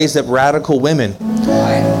raise up radical women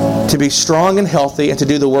to be strong and healthy and to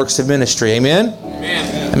do the works of ministry. Amen?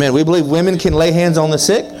 Amen. Amen. We believe women can lay hands on the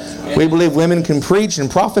sick. We believe women can preach and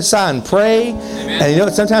prophesy and pray. Amen. And you know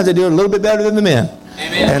what? Sometimes they do it a little bit better than the men.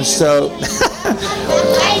 Amen.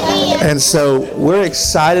 And so, we're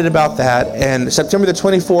excited about that. And September the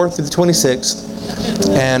 24th to the 26th,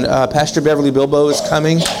 and Pastor Beverly Bilbo is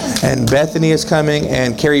coming, and Bethany is coming,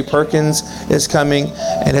 and Carrie Perkins is coming,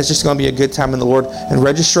 and it's just going to be a good time in the Lord. And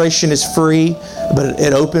registration is free, but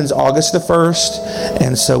it opens August the 1st,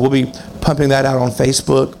 and so we'll be pumping that out on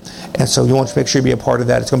Facebook, and so you want to make sure you be a part of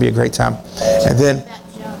that. It's going to be a great time. And then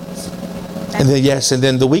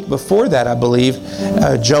the week before that, I believe,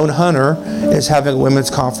 Joan Hunter is having a women's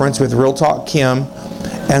conference with Real Talk Kim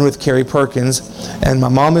and with Carrie Perkins, and my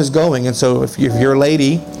mom is going. And so if you're a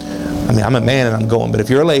lady, I mean, I'm a man and I'm going, but if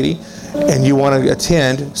you're a lady and you want to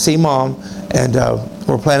attend, see Mom, and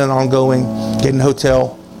we're planning on going, getting a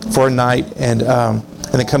hotel for a night, and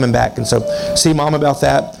then coming back. And so see Mom about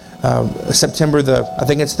that. September I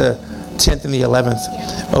think it's the 10th and the 11th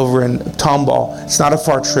over in Tomball. It's not a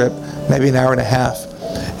far trip, maybe an hour and a half.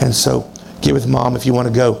 And so get with Mom if you want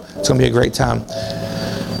to go. It's going to be a great time.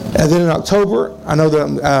 And then in October, I know that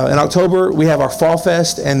in October we have our Fall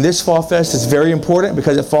Fest, and this Fall Fest is very important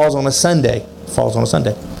because it falls on a Sunday.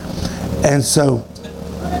 And so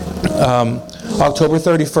October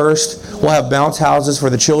 31st, we'll have bounce houses for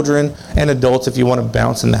the children and adults if you want to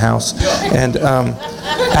bounce in the house. And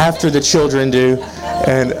after the children do.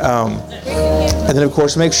 And then, of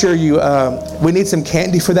course, make sure we need some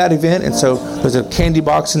candy for that event. And so there's a candy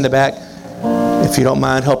box in the back. If you don't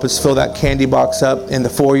mind, help us fill that candy box up in the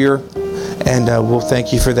foyer. And we'll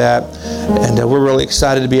thank you for that. And we're really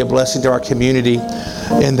excited to be a blessing to our community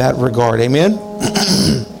in that regard. Amen?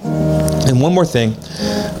 And one more thing.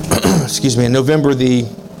 Excuse me. In November the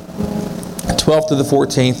 12th to the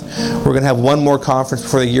 14th, we're going to have one more conference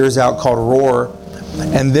before the year's out called Roar.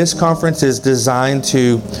 And this conference is designed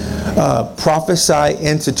to prophesy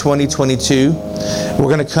into 2022. We're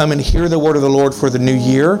going to come and hear the word of the Lord for the new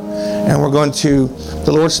year. And the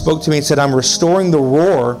Lord spoke to me and said, I'm restoring the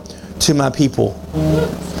roar to my people.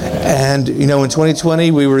 And, in 2020,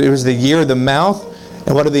 it was the year of the mouth.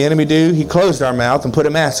 And what did the enemy do? He closed our mouth and put a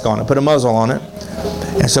mask on it, put a muzzle on it.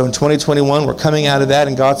 And so in 2021, we're coming out of that,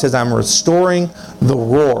 and God says, I'm restoring the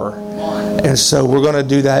roar. And so we're going to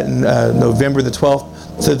do that in November the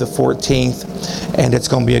 12th to the 14th, and it's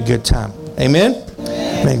going to be a good time. Amen?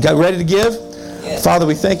 Amen. Got ready to give? Father,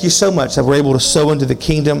 we thank you so much that we're able to sow into the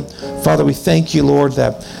kingdom. Father, we thank you, Lord,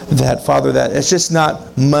 that it's just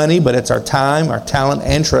not money, but it's our time, our talent,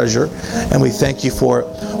 and treasure, and we thank you for it.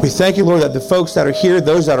 We thank you, Lord, that the folks that are here,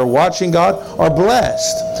 those that are watching, God, are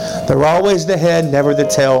blessed. They're always the head, never the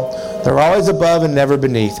tail. They're always above and never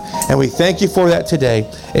beneath. And we thank you for that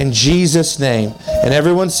today, in Jesus' name. And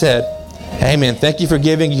everyone said, amen. Thank you for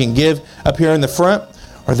giving. You can give up here in the front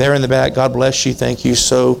or there in the back. God bless you. Thank you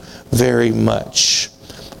so very much.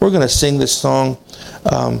 We're going to sing this song.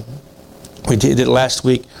 We did it last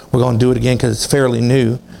week. We're going to do it again because it's fairly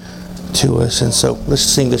new to us. And so let's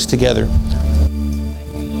sing this together.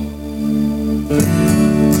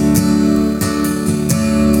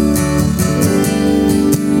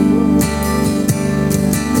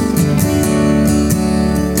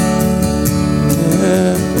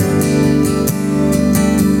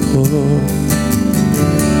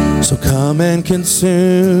 Come and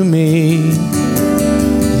consume me.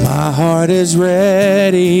 My heart is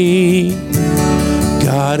ready.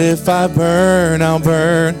 God, if I burn, I'll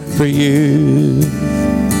burn for you.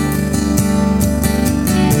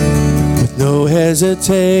 With no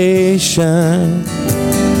hesitation,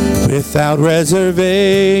 without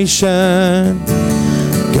reservation.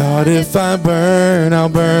 God, if I burn, I'll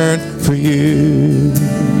burn for you.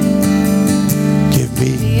 Give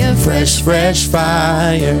me a fresh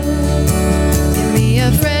fire.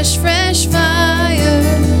 A fresh fire.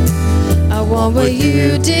 I want what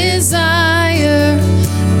you desire.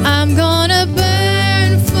 I'm gonna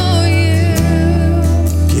burn for you.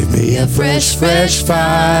 Give me a fresh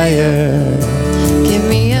fire. Give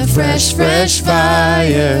me a fresh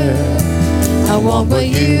fire. I want what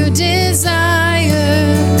you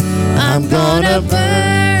desire. I'm gonna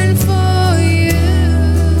burn for you.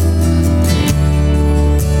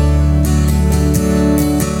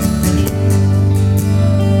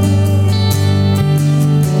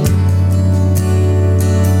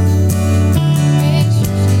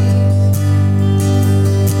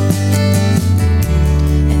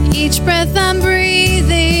 Breath I'm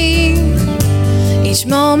breathing, each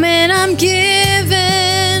moment I'm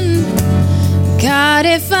given. God,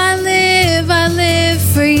 if I live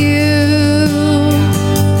for you.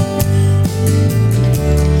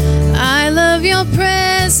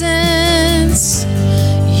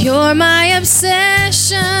 You're my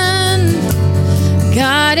obsession.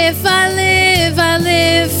 God, if I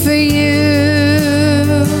live for you.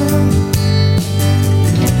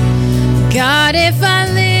 God, if I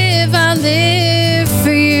live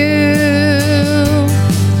for you.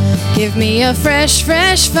 Give me a fresh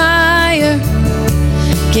fire.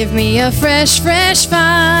 Give me a fresh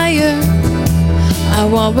fire. I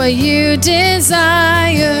want what you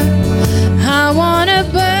desire. I want to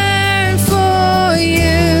burn for you.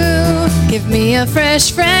 Give me a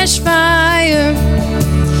fresh fire.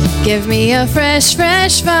 Give me a fresh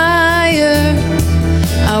fire.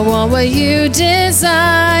 I want what you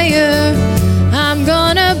desire. I'm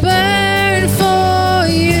gonna burn for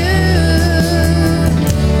you.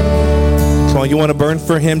 Come on, you want to burn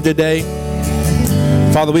for him today?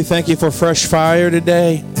 Father, we thank you for fresh fire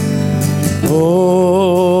today.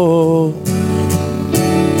 Oh.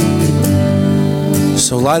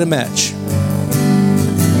 So light a match.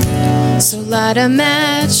 So light a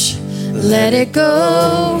match, let it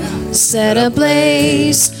go, set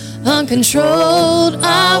ablaze, uncontrolled.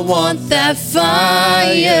 I want that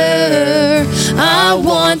fire. I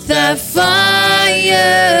want that fire.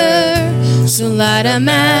 So light a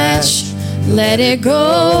match, let it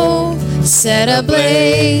go, set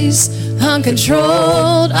ablaze,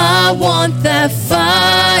 uncontrolled. I want that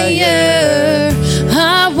fire.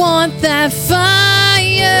 I want that fire.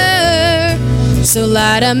 So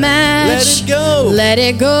light a match, let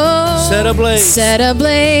it go, set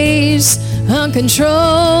ablaze,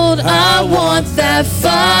 uncontrolled. I want that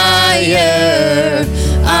fire.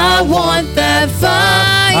 I want that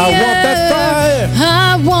fire. I want that fire.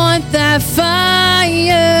 I want that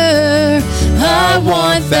fire. I want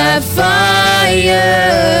that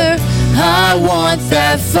fire. I want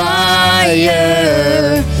that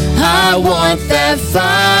fire. I want that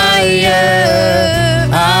fire.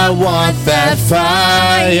 I want that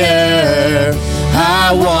fire.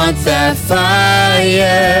 I want that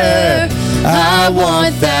fire. I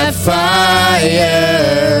want that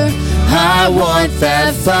fire. I want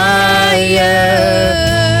that fire.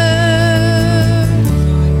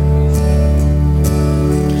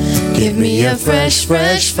 Give me a fresh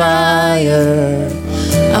fire.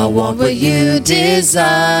 I want what you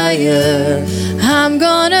desire. I'm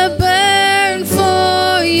gonna burn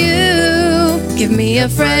for you. Give me a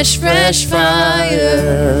fresh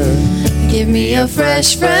fire. Give me a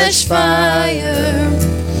fresh fire.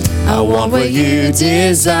 I want what you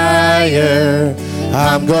desire.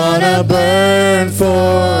 I'm gonna burn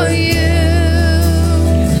for you.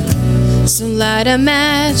 So light a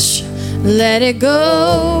match, let it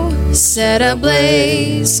go, set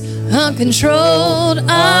ablaze, uncontrolled.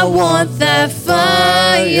 I want that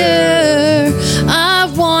fire. I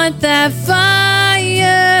want that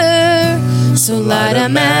fire. So light a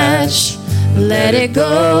match, let it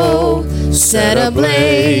go, set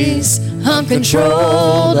ablaze,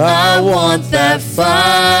 uncontrolled. I want that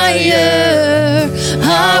fire.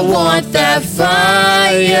 I want that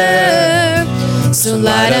fire. So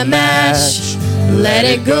light a match, let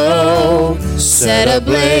it go, set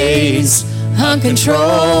ablaze,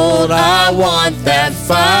 uncontrolled. I want that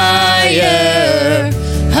fire.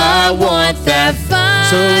 I want that fire.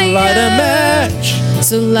 So light a match.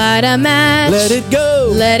 So light a match. Let it go.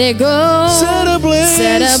 Let it go. Set ablaze.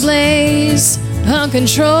 Set ablaze.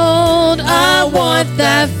 Uncontrolled. I want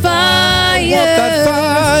that fire. I want that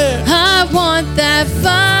fire. I want that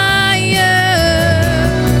fire.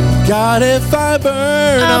 God, if I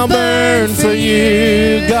burn, I'll burn for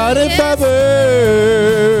you. God, if I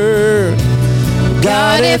burn.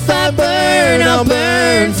 God, if I burn, I'll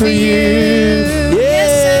burn for you.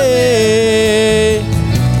 Yeah.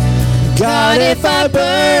 God, if I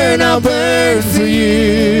burn, I'll burn for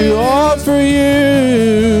you. All for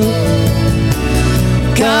you.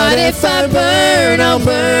 God, if I burn, I'll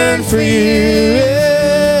burn for you. Yeah.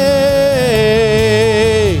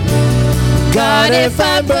 God, if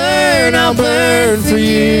I burn, I'll burn for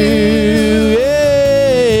you.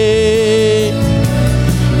 Yeah.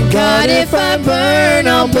 God, if I burn,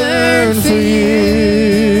 I'll burn for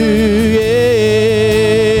you.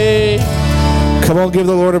 Yeah. Come on, give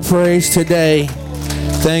the Lord a praise today.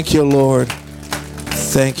 Thank you, Lord.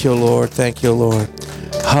 Thank you, Lord. Thank you, Lord.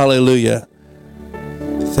 Hallelujah.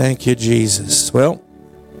 Thank you, Jesus. Well,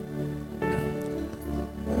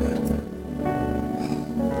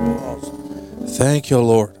 thank you,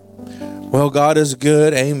 Lord. Well, God is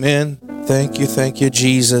good. Amen. Thank you,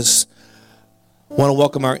 Jesus. I want to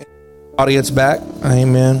welcome our audience back.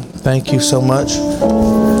 Amen. Thank you so much.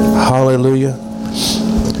 Hallelujah.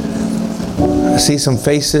 I see some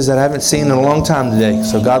faces that I haven't seen in a long time today.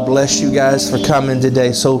 So God bless you guys for coming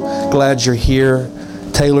today. So glad you're here.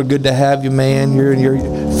 Taylor, good to have you, man. You're and your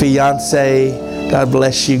fiance. God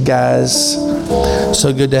bless you guys.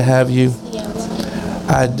 So good to have you.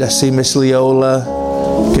 I see Miss Leola.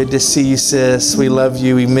 Good to see you, sis. We love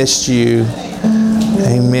you. We missed you.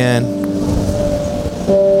 Amen.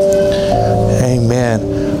 Amen.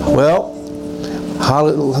 Well,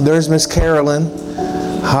 there's Miss Carolyn.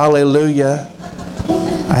 Hallelujah.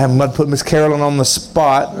 I haven't put Miss Carolyn on the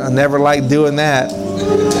spot. I never like doing that.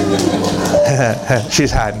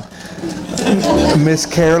 She's hiding. Miss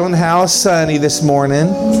Carolyn, how's Sunny this morning?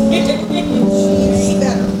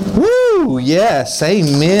 Woo! Yes.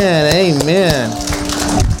 Amen. Amen.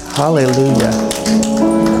 Hallelujah.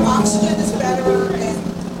 Her oxygen is better.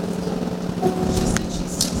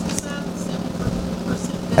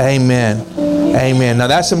 Amen. Amen. Now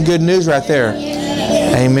that's some good news right there.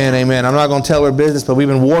 Amen. Amen. I'm not going to tell her business, but we've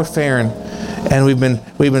been warfaring, and we've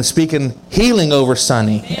been speaking healing over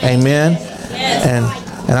Sunny. Amen.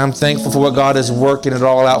 And I'm thankful for what God is working it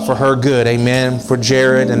all out for her good. Amen. For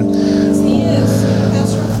Jared and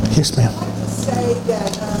yes, ma'am.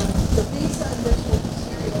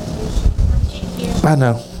 I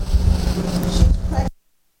know.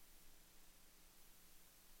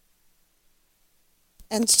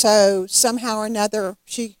 And so somehow or another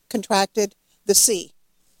she contracted the C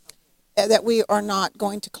that we are not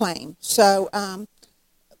going to claim. So,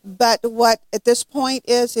 but what at this point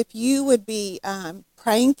is, if you would be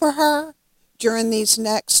praying for her during these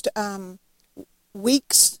next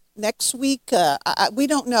weeks, next week, we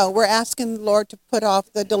don't know. We're asking the Lord to put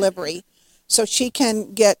off the delivery so she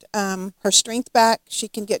can get her strength back. She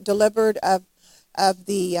can get delivered of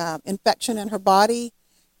the infection in her body.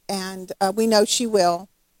 And we know she will.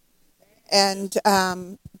 And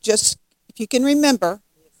just, if you can remember,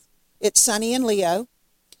 it's Sunny and Leo.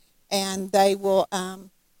 And they will,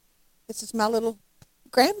 this is my little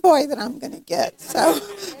grandboy that I'm going to get. So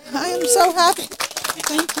I am so happy.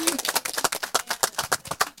 Thank you.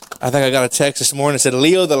 I think I got a text this morning that said,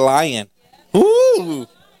 Leo the Lion. Woo!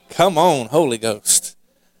 Come on, Holy Ghost.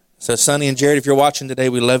 So Sunny and Jared, if you're watching today,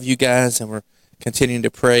 we love you guys, and we're continuing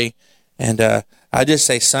to pray. And I just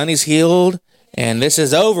say Sunny's healed, and this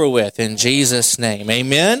is over with in Jesus' name.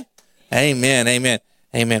 Amen? Amen, amen,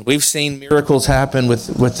 amen. We've seen miracles happen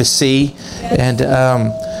with the sea, and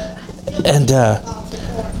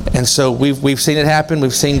so we've seen it happen.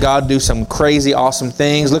 We've seen God do some crazy, awesome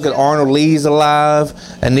things. Look at Arnold Lee's alive,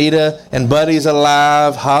 Anita and Buddy's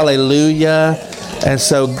alive. Hallelujah. And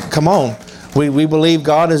so, come on. We believe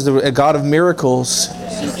God is a God of miracles.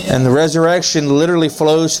 And the resurrection literally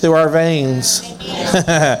flows through our veins.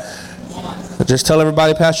 Just tell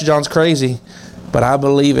everybody Pastor John's crazy. But I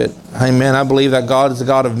believe it. Amen. I believe that God is the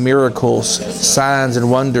God of miracles, signs,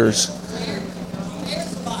 and wonders.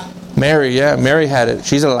 Mary had it.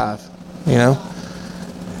 She's alive. You know.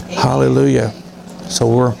 Hallelujah.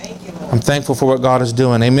 So I'm thankful for what God is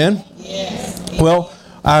doing. Amen. Well,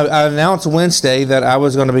 I announced Wednesday that I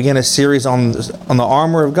was going to begin a series on the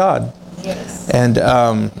armor of God. And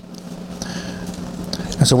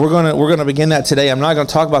so we're going to begin that today. I'm not going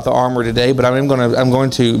to talk about the armor today, but I'm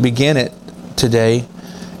going to begin it today.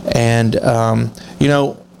 And the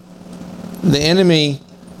enemy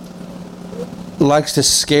likes to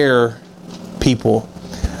scare people.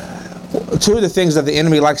 Two of the things that the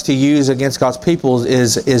enemy likes to use against God's people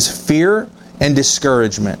is fear and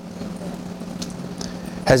discouragement.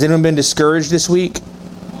 Has anyone been discouraged this week?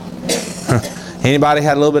 Anybody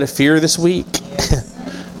had a little bit of fear this week?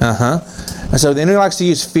 And so the enemy likes to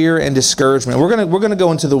use fear and discouragement. We're gonna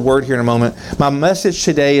go into the Word here in a moment. My message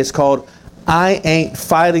today is called "I Ain't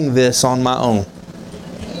Fighting This on My Own."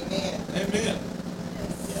 Amen.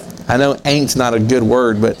 I know "ain't's" not a good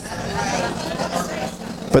word, but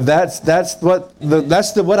that's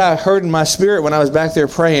what I heard in my spirit when I was back there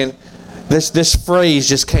praying. This phrase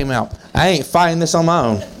just came out. I ain't fighting this on my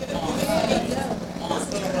own.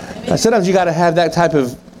 Now, sometimes you got to have that type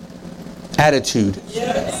of attitude.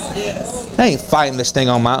 I ain't fighting this thing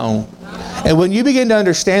on my own. And when you begin to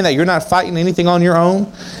understand that you're not fighting anything on your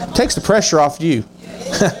own, it takes the pressure off you.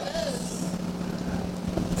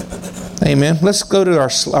 Amen. Let's go to our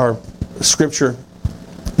scripture.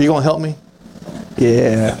 You going to help me?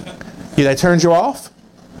 Yeah. That turned you off?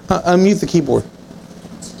 Unmute the keyboard.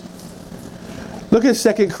 Look at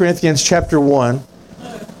 2 Corinthians chapter 1.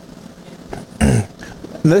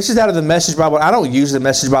 This is out of the Message Bible. I don't use the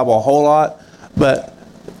Message Bible a whole lot, but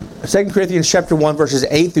 2 Corinthians chapter 1 verses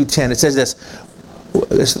 8 through 10, it says this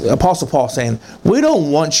Apostle Paul saying, "We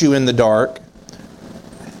don't want you in the dark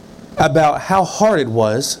about how hard it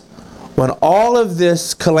was when all of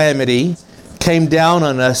this calamity came down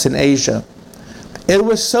on us in Asia. It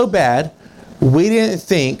was so bad, we didn't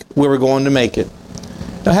think we were going to make it.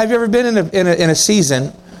 Now, have you ever been in a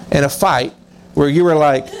season, in a fight, where you were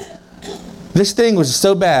like, this thing was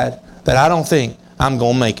so bad that I don't think I'm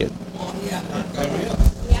going to make it?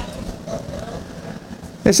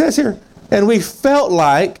 It says here, and we felt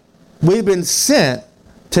like we'd been sent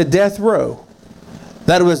to death row.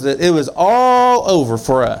 That it was all over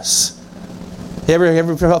for us. You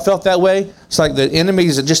ever felt that way? It's like the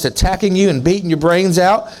enemies are just attacking you and beating your brains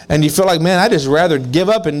out, and you feel like, man, I'd just rather give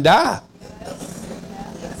up and die.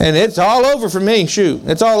 And it's all over for me. Shoot,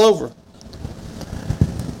 it's all over.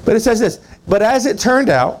 But it says this, but as it turned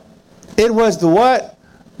out, it was the what?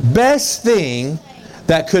 Best thing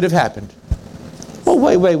that could have happened. Oh,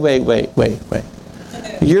 wait.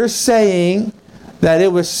 You're saying that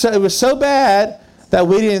it was so bad that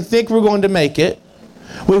we didn't think we were going to make it.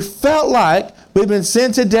 We felt like we'd been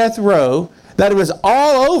sent to death row, that it was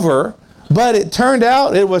all over, but it turned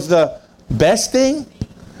out it was the best thing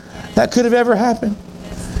that could have ever happened.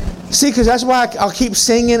 See, because that's why I'll keep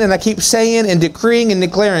singing and I keep saying and decreeing and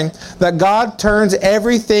declaring that God turns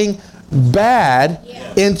everything bad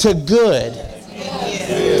into good.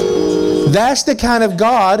 That's the kind of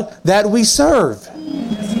God that we serve.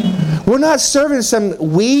 We're not serving some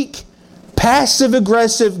weak,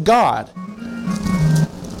 passive-aggressive God.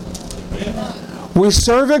 We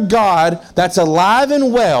serve a God that's alive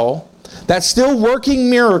and well, that's still working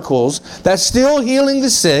miracles, that's still healing the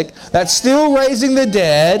sick, that's still raising the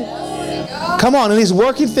dead. Come on, and He's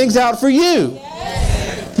working things out for you.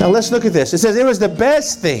 Now let's look at this. It says it was the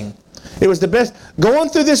best thing. It was the best. Going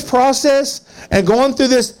through this process and going through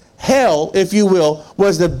this hell, if you will,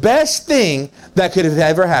 was the best thing that could have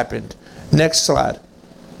ever happened. Next slide.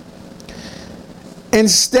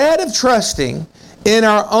 Instead of trusting in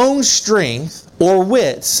our own strength or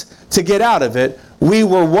wits to get out of it, we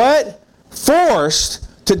were what? Forced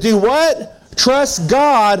to do what? Trust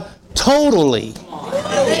God totally.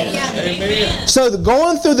 Amen. So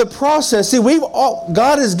going through the process, see,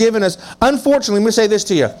 God has given us, unfortunately, let me say this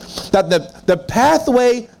to you, that the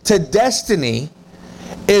pathway to destiny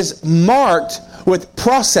is marked with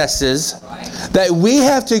processes that we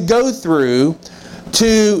have to go through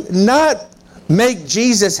to not make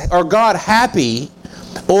Jesus or God happy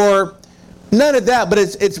or none of that, but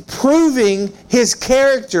it's proving His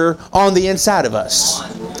character on the inside of us.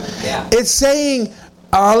 It's saying,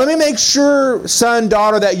 let me make sure, son,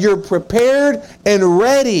 daughter, that you're prepared and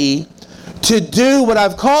ready to do what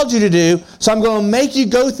I've called you to do. So I'm going to make you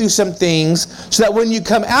go through some things so that when you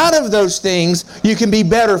come out of those things, you can be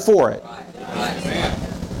better for it.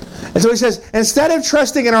 And so He says, instead of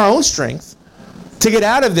trusting in our own strength to get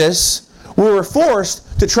out of this, we were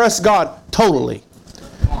forced to trust God totally.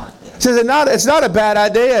 It says it's not a bad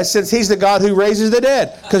idea since He's the God who raises the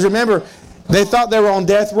dead. Because remember, they thought they were on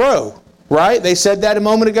death row. Right? They said that a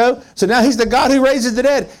moment ago. So now He's the God who raises the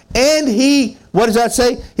dead. And He, what does that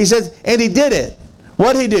say? He says, and He did it.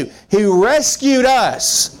 What did He do? He rescued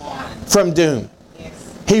us from doom.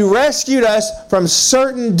 He rescued us from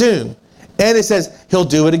certain doom. And it says, He'll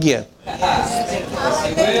do it again.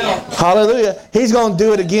 Hallelujah. He's going to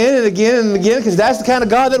do it again and again and again because that's the kind of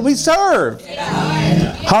God that we serve.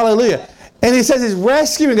 Hallelujah. And He says He's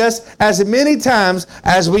rescuing us as many times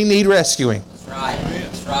as we need rescuing. That's right.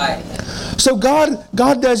 That's right. So God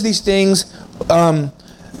does these things in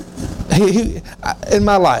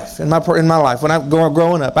my life, in my life. When I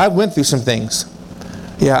growing up, I went through some things.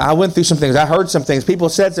 Yeah, I went through some things. I heard some things. People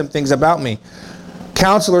said some things about me.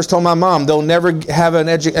 Counselors told my mom they'll never have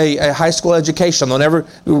a high school education. They'll never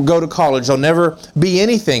go to college. They'll never be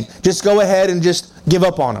anything. Just go ahead and just give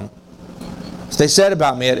up on them. So they said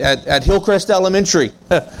about me at Hillcrest Elementary.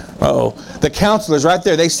 The counselors right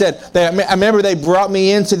there. They said. I remember they brought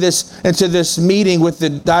me into this meeting with the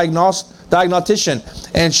diagnostician,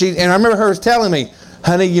 and I remember her telling me,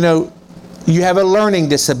 "Honey, you have a learning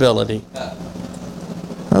disability."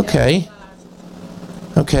 Okay.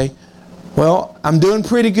 Well, I'm doing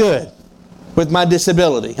pretty good with my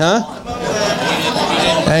disability, huh?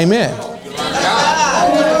 Amen.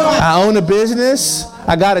 I own a business.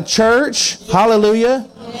 I got a church. Hallelujah.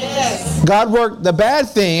 God worked the bad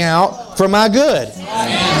thing out for my good.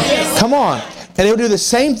 Come on. And He'll do the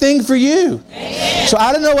same thing for you. So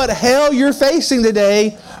I don't know what hell you're facing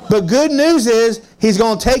today, but good news is He's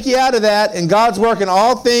going to take you out of that, and God's working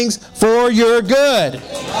all things for your good.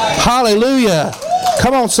 Hallelujah.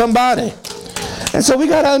 Come on, somebody. And so we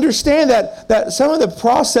got to understand that some of the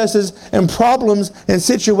processes and problems and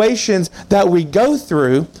situations that we go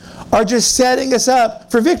through are just setting us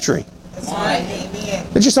up for victory.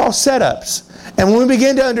 They're just all setups. And when we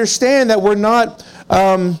begin to understand that we're not,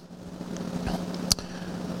 that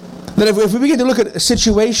That if we begin to look at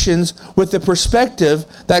situations with the perspective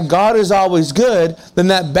that God is always good, then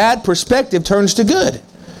that bad perspective turns to good.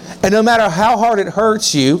 And no matter how hard it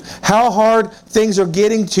hurts you, how hard things are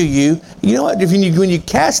getting to you, you know what? When you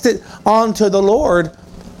cast it onto the Lord,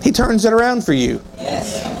 He turns it around for you.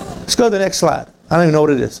 Yes. Let's go to the next slide. I don't even know what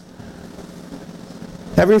it is.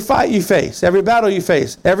 Every fight you face, every battle you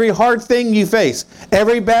face, every hard thing you face,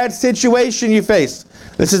 every bad situation you face.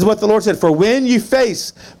 This is what the Lord said. For when you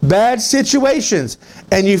face bad situations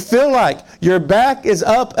and you feel like your back is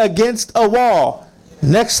up against a wall.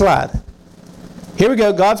 Next slide. Here we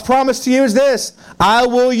go. God's promise to you is this. I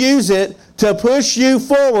will use it to push you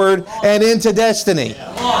forward and into destiny.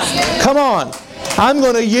 Come on. I'm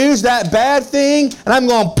going to use that bad thing and I'm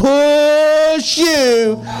going to push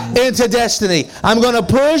you into destiny. I'm going to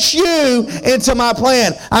push you into my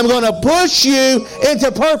plan. I'm going to push you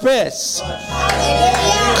into purpose.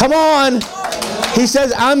 Come on. He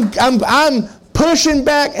says, I'm pushing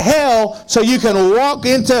back hell so you can walk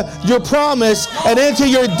into your promise and into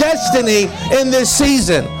your destiny in this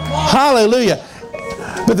season. Hallelujah.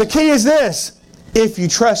 But the key is this. If you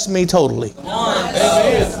trust me totally.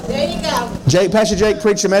 There you go. Pastor Jake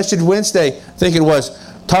preached a message Wednesday, I think it was,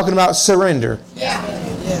 talking about surrender. Yeah.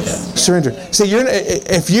 Yes. Surrender. See,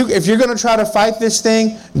 if you're going to try to fight this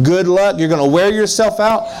thing, good luck. You're going to wear yourself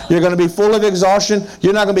out. You're going to be full of exhaustion.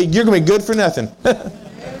 You're going to be good for nothing.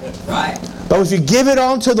 Right. But if you give it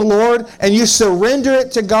on to the Lord and you surrender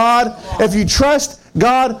it to God, if you trust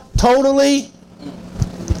God totally,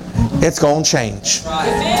 it's going to change.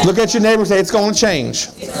 Right. Look at your neighbor and say, it's going to change.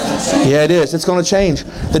 Yeah, it is. It's going to change.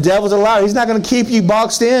 The devil's a liar. He's not going to keep you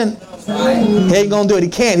boxed in. Right. He ain't going to do it. He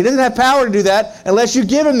can't. He doesn't have power to do that unless you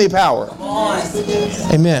give him the power.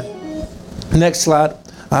 Amen. Next slide.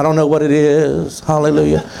 I don't know what it is.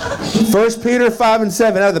 Hallelujah. 1 Peter 5 and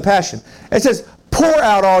 7 out of the Passion. It says, pour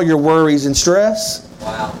out all your worries and stress.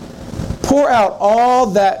 Wow. Pour out all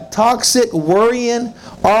that toxic worrying,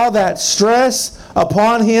 all that stress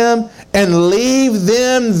upon Him and leave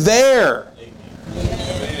them there.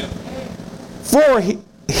 Amen. For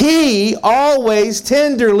he always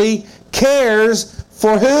tenderly cares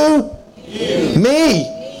for who? You.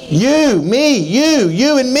 Me. You. Me.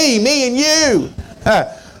 You and me and you.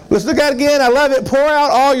 Let's look at it again. I love it. Pour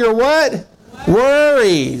out all your what?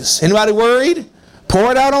 Worries. Anybody worried?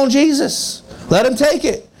 Pour it out on Jesus. Let Him take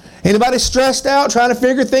it. Anybody stressed out, trying to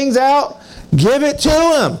figure things out? Give it to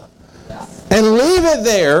Him. And leave it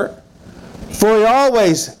there, for He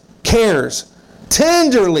always cares,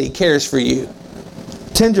 tenderly cares for you.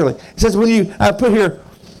 Tenderly. It says when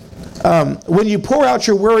you pour out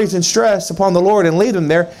your worries and stress upon the Lord and leave them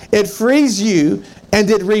there, it frees you and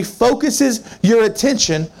it refocuses your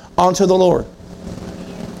attention onto the Lord,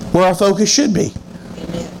 where our focus should be.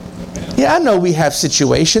 Yeah, I know we have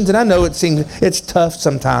situations, and I know it's tough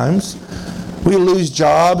sometimes. We lose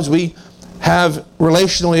jobs, we have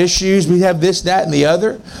relational issues, we have this, that, and the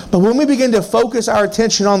other. But when we begin to focus our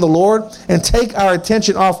attention on the Lord and take our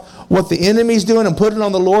attention off what the enemy's doing and put it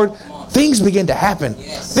on the Lord, things begin to happen.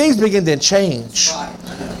 Yes. Things begin to change.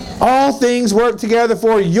 Right. All things work together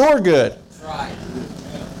for your good. Right.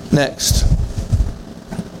 Next.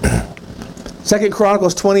 2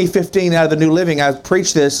 Chronicles 20:15 out of the New Living. I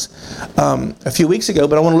preached this a few weeks ago,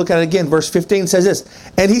 but I want to look at it again. Verse 15 says this.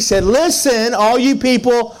 And he said, listen, all you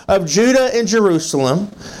people of Judah and Jerusalem,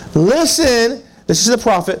 listen, this is the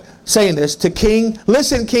prophet saying this to King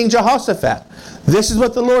Jehoshaphat. This is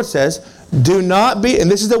what the Lord says. Do not be, and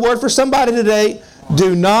this is the word for somebody today,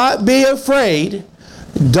 do not be afraid.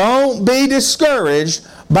 Don't be discouraged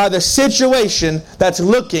by the situation that's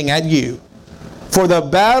looking at you. For the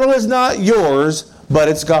battle is not yours, but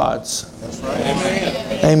it's God's. That's right.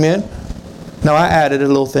 Amen. Amen. Now I added a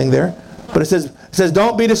little thing there. But it says,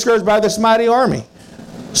 don't be discouraged by this mighty army.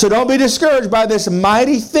 So don't be discouraged by this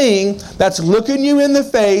mighty thing that's looking you in the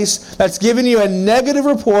face, that's giving you a negative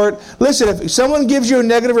report. Listen, if someone gives you a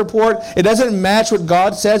negative report, it doesn't match what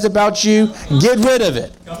God says about you, get rid of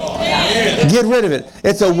it. Get rid of it.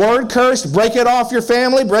 It's a word curse. Break it off your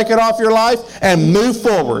family, break it off your life, and move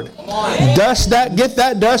forward. Get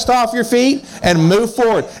that dust off your feet and move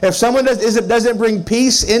forward. If someone doesn't bring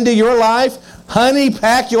peace into your life, honey,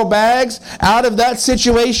 pack your bags out of that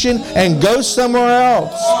situation and go somewhere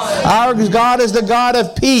else. Our God is the God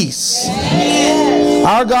of peace.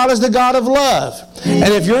 Our God is the God of love.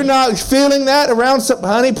 And if you're not feeling that around some,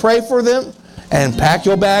 honey, pray for them and pack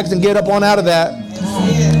your bags and get up on out of that.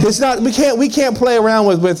 It's not. We can't play around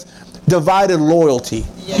with divided loyalty.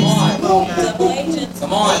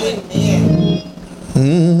 Come on.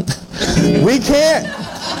 We can't.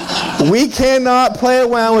 We cannot play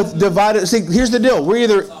around with divided. See, here's the deal.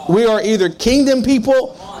 We are either kingdom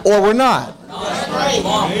people or we're not.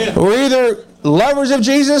 We're either lovers of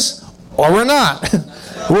Jesus or we're not.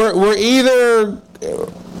 We're either.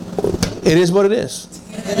 It is what it is.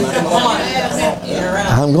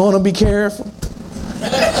 I'm going to be careful.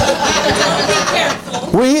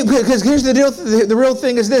 Because here's the deal. The real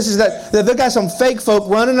thing is this: is that they've got some fake folk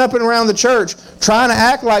running up and around the church, trying to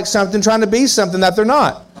act like something, trying to be something that they're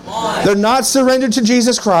not. They're not surrendered to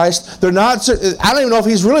Jesus Christ. They're not. I don't even know if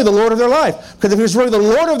He's really the Lord of their life. Because if He was really the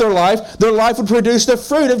Lord of their life would produce the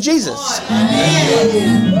fruit of Jesus.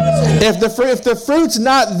 If the fruit's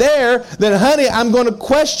not there, then honey, I'm going to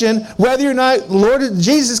question whether you're not Lord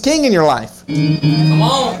Jesus King in your life. Come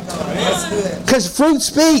on. Because fruit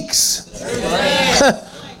speaks.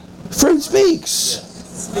 Fruit speaks.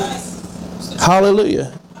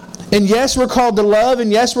 Hallelujah. And yes, we're called to love,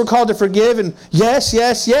 and yes, we're called to forgive, and yes,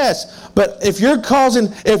 yes, yes. But if you're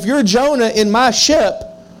Jonah in my ship,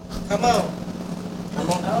 come on.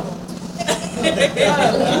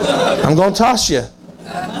 I'm going to toss you.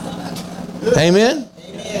 Amen?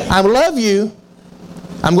 I love you.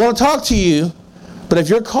 I'm going to talk to you. But if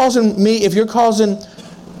you're causing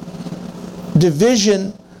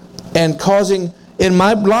division and causing in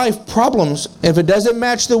my life problems, if it doesn't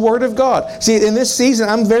match the Word of God. See, in this season,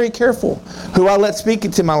 I'm very careful who I let speak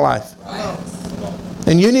into my life.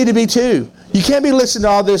 And you need to be too. You can't be listening to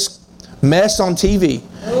all this mess on TV.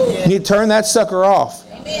 You need to turn that sucker off.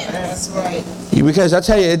 That's right. Because I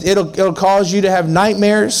tell you, it'll cause you to have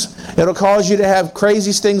nightmares. It'll cause you to have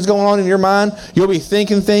crazy things going on in your mind. You'll be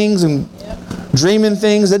thinking things and dreaming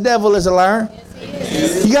things. The devil is a liar.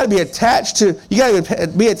 You got to be attached to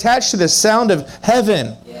the sound of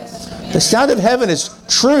heaven. The sound of heaven is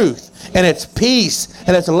truth, and it's peace,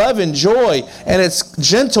 and it's love and joy, and it's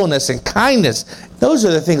gentleness and kindness. Those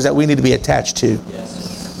are the things that we need to be attached to.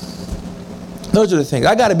 Those are the things.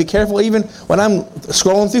 I got to be careful even when I'm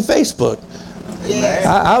scrolling through Facebook.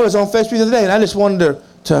 I was on Facebook the other day, and I just wanted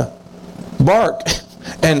to bark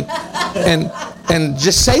and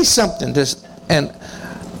just say something. And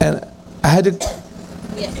I had to.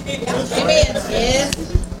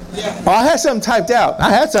 Oh, I had something typed out.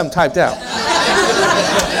 I had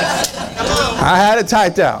it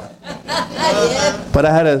typed out. But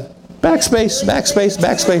I had a backspace. I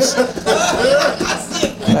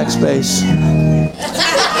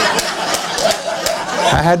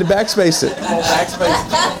had to backspace it.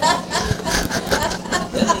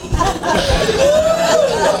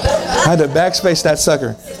 I had to backspace that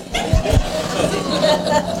sucker.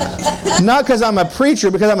 Not because I'm a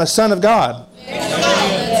preacher, because I'm a son of God.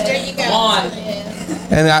 There you go.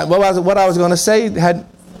 And what I was going to say shouldn't have.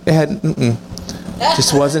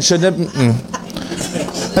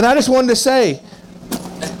 And I just wanted to say,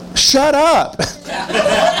 shut up.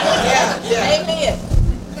 Amen.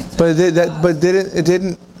 But it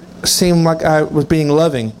didn't seem like I was being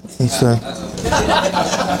loving. And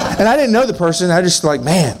I didn't know the person. I just like,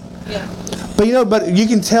 man. But you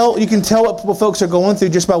can tell what folks are going through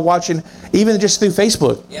just by watching, even just through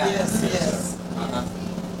Facebook. Yes.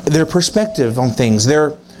 Their perspective on things,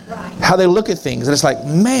 how they look at things, and it's like,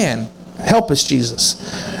 man, help us, Jesus.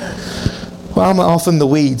 Well, I'm off in the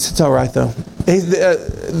weeds. It's all right though.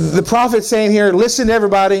 The prophet's saying here, listen to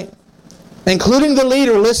everybody, including the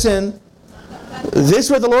leader. Listen. This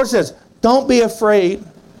is what the Lord says. Don't be afraid.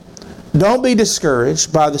 Don't be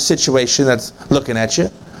discouraged by the situation that's looking at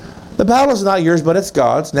you. The battle is not yours, but it's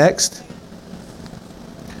God's. Next.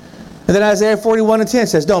 And then Isaiah 41:10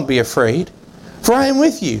 says, don't be afraid, for I am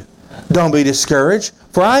with you. Don't be discouraged,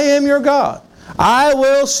 for I am your God. I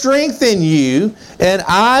will strengthen you, and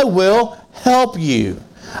I will help you.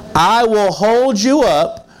 I will hold you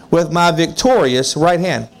up with my victorious right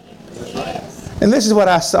hand. And this is what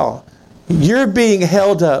I saw. You're being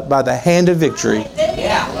held up by the hand of victory. Look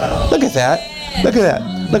at that. Look at that.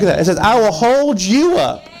 Look at that. It says, I will hold you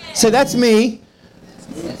up. Say, that's me.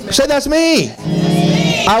 Say, that's me.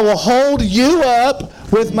 I will hold you up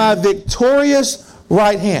with my victorious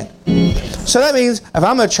right hand. So that means if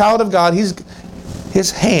I'm a child of God,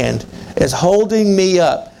 His hand is holding me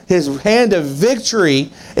up. His hand of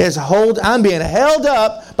victory is I'm being held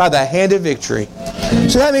up by the hand of victory.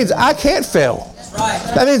 So that means I can't fail.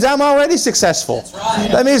 That means I'm already successful.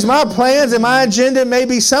 That means my plans and my agenda may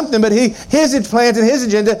be something, but His plans and His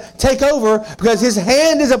agenda take over because His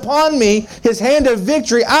hand is upon me, His hand of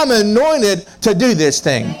victory. I'm anointed to do this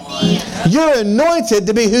thing. You're anointed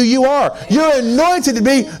to be who you are. You're anointed to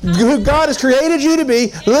be who God has created you to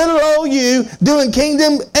be, little old you, doing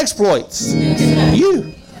kingdom exploits.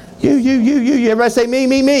 You. Everybody say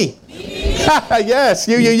me. Yes,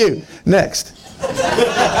 you. Next.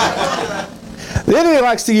 The enemy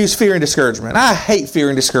likes to use fear and discouragement. I hate fear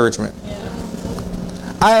and discouragement.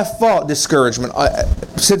 I have fought discouragement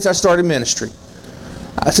since I started ministry.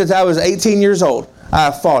 Since I was 18 years old, I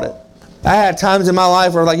have fought it. I had times in my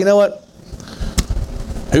life where I'm like, you know what?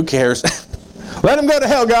 Who cares? Let them go to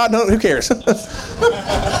hell, God. No, who cares?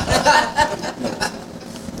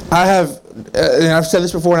 I have, and I've said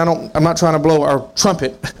this before, and I'm not trying to blow our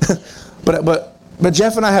trumpet, but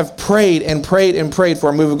Jeff and I have prayed and prayed and prayed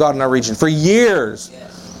for a move of God in our region for years.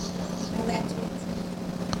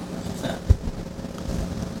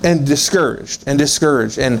 And discouraged,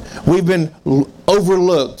 and we've been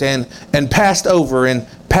overlooked and passed over and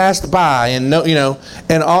passed by, and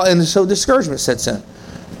and so discouragement sets in.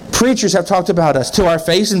 Preachers have talked about us to our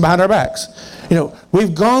face and behind our backs.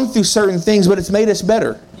 We've gone through certain things, but it's made us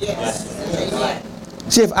better. Yes.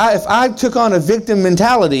 See, if I took on a victim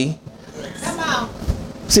mentality,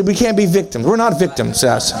 see, we can't be victims. We're not victims,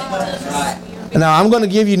 guys. Now, I'm going to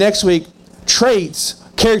give you next week traits,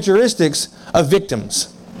 characteristics of victims.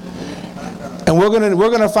 And we're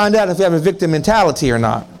going to find out if we have a victim mentality or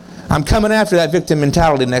not. I'm coming after that victim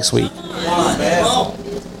mentality next week.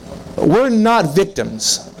 We're not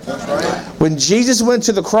victims. When Jesus went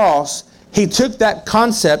to the cross, He took that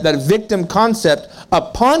concept, that victim concept,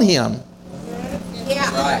 upon Him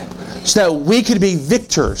so that we could be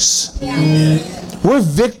victors. We're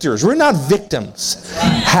victors. We're not victims.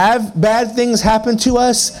 Have bad things happen to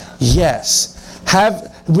us? Yes.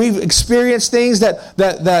 Have we've experienced things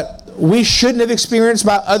that we shouldn't have experienced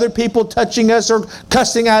by other people touching us or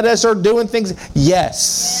cussing at us or doing things?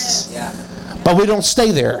 Yes. But we don't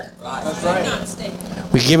stay there.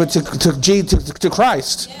 We give it to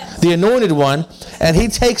Christ, the Anointed One, and He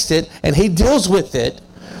takes it and He deals with it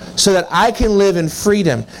so that I can live in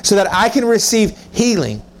freedom, so that I can receive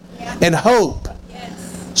healing and hope,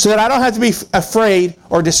 so that I don't have to be afraid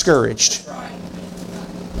or discouraged.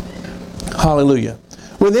 Hallelujah.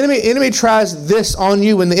 When the enemy tries this on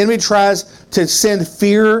you, when the enemy tries to send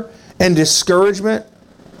fear and discouragement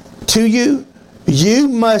to you, you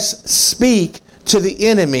must speak to the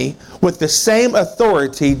enemy with the same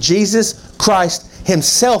authority Jesus Christ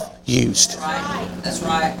Himself used. That's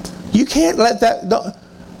right. You can't let that...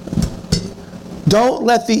 Don't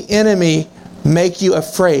let the enemy make you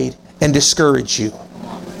afraid and discourage you.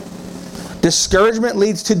 Discouragement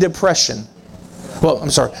leads to depression.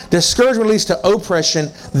 Discouragement leads to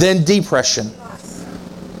oppression, then depression.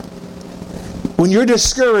 When you're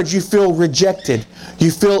discouraged, you feel rejected. You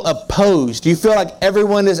feel opposed. You feel like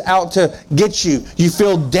everyone is out to get you. You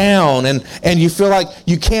feel down and you feel like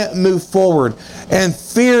you can't move forward. And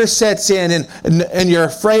fear sets in and you're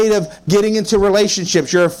afraid of getting into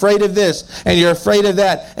relationships. You're afraid of this and you're afraid of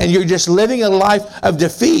that. And you're just living a life of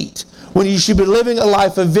defeat when you should be living a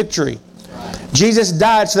life of victory. Jesus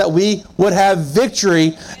died so that we would have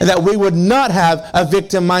victory and that we would not have a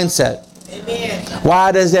victim mindset. Amen.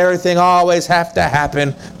 Why does everything always have to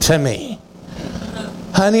happen to me?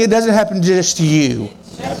 Honey, it doesn't happen just to you.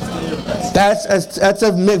 That's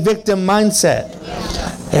a victim mindset.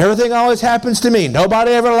 Everything always happens to me.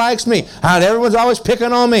 Nobody ever likes me. Everyone's always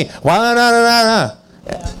picking on me.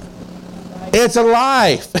 It's a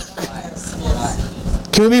life.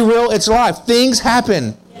 Can we be real? It's life. Things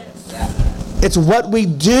happen. It's what we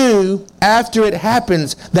do after it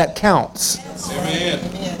happens that counts.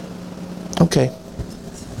 Amen. Okay.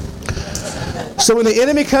 So when the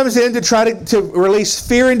enemy comes in to try to release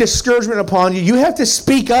fear and discouragement upon you, you have to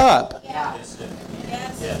speak up.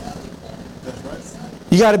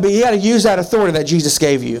 You got to use that authority that Jesus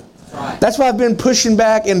gave you. That's why I've been pushing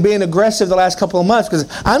back and being aggressive the last couple of months, because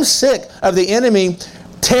I'm sick of the enemy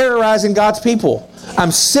terrorizing God's people.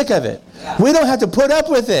 I'm sick of it. We don't have to put up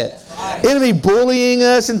with it. Enemy bullying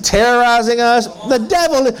us and terrorizing us. The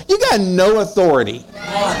devil, you got no authority.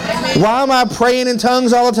 Why am I praying in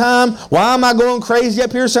tongues all the time? Why am I going crazy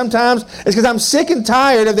up here sometimes? It's because I'm sick and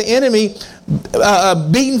tired of the enemy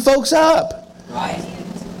beating folks up.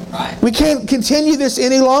 We can't continue this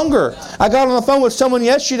any longer. I got on the phone with someone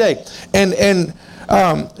yesterday and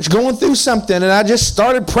going through something, and I just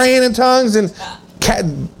started praying in tongues and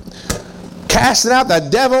casting out the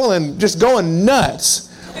devil and just going nuts.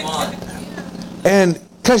 And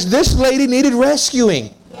because this lady needed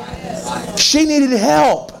rescuing. She needed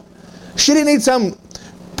help. She didn't need some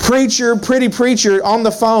pretty preacher on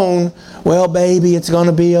the phone. Well, baby, it's going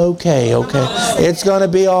to be okay. It's going to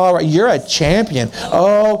be all right. You're a champion.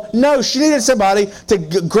 Oh, no, she needed somebody to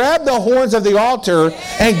grab the horns of the altar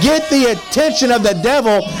and get the attention of the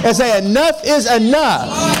devil and say, enough is enough.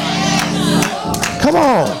 Come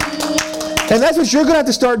on. And that's what you're going to have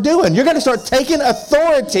to start doing. You're going to start taking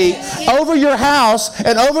authority over your house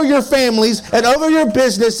and over your families and over your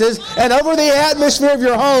businesses and over the atmosphere of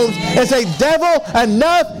your homes and say, devil,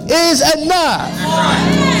 enough is enough.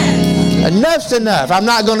 Enough's enough. I'm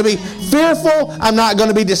not going to be fearful. I'm not going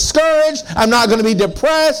to be discouraged. I'm not going to be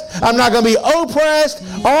depressed. I'm not going to be oppressed.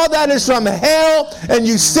 All that is from hell, and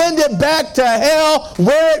you send it back to hell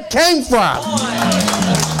where it came from.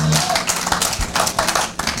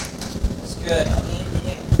 That's good.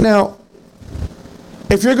 Now,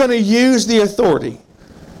 if you're going to use the authority,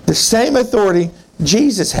 the same authority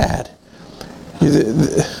Jesus had.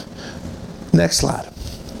 Next slide.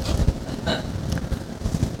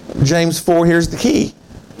 James 4, here's the key.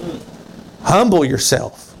 Humble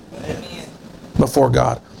yourself before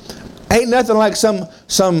God. Ain't nothing like some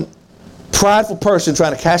prideful person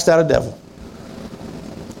trying to cast out a devil.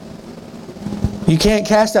 You can't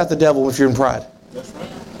cast out the devil if you're in pride.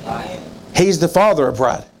 He's the father of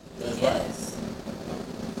pride.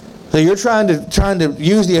 So you're trying to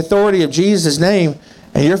use the authority of Jesus' name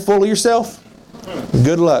and you're full of yourself?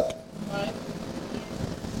 Good luck.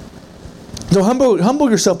 So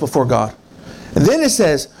humble yourself before God. And then it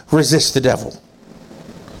says, resist the devil.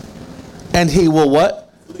 And he will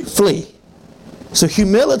what? Flee. So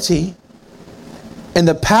humility and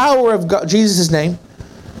the power of God, Jesus' name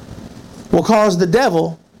will cause the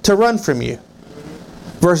devil to run from you.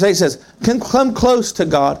 Verse 8 says, come close to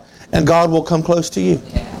God and God will come close to you.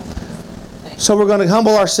 So we're going to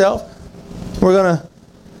humble ourselves. We're going to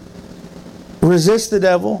resist the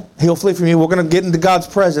devil. He'll flee from you. We're going to get into God's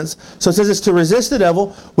presence. So it says it's to resist the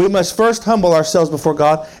devil. We must first humble ourselves before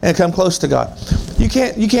God and come close to God. You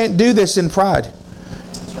can't do this in pride.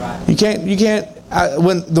 That's right. You can't.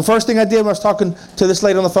 When the first thing I did when I was talking to this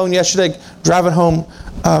lady on the phone yesterday, driving home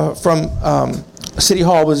from City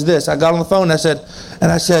Hall, was this. I got on the phone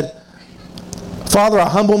and I said, Father, I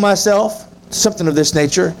humble myself, something of this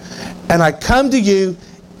nature, and I come to you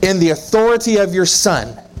in the authority of your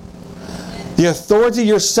Son. The authority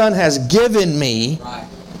your Son has given me, right.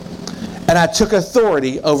 And I took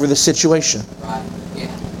authority over the situation. Right.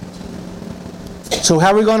 Yeah. So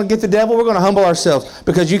how are we going to get the devil? We're going to humble ourselves,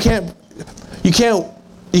 because you can't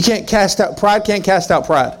cast out pride. Can't cast out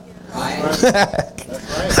pride. Right.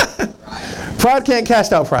 Pride can't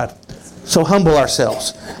cast out pride. So humble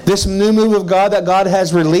ourselves. This new move of God that God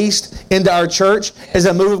has released into our church is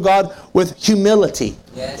a move of God with humility.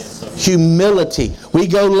 Yes. Humility. We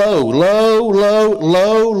go low, low, low,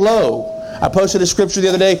 low, low. I posted a scripture the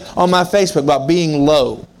other day on my Facebook about being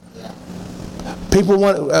low. People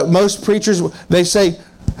want, most preachers, they say,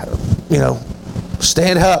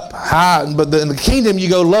 stand up high, but in the kingdom you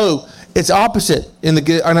go low. It's opposite in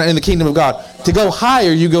the kingdom of God. To go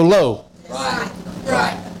higher, you go low. Right.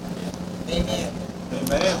 Right. Amen.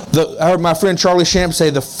 I heard my friend Charlie Shamp say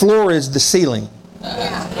the floor is the ceiling.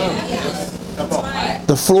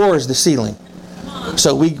 The floor is the ceiling.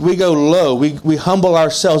 So we go low. We humble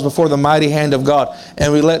ourselves before the mighty hand of God,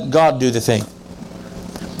 and we let God do the thing.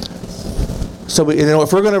 So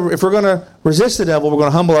if we're gonna resist the devil, we're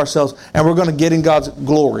going to humble ourselves, and we're going to get in God's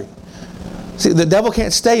glory. See, the devil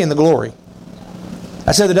can't stay in the glory.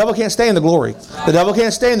 I said the devil can't stay in the glory. The devil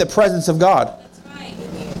can't stay in the presence of God.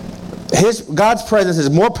 God's presence is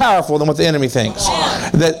more powerful than what the enemy thinks.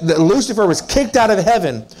 That Lucifer was kicked out of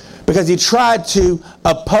heaven because he tried to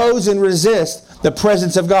oppose and resist the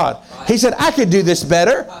presence of God. He said, I could do this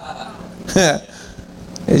better. And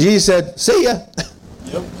Jesus said, see ya.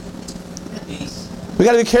 Yep. We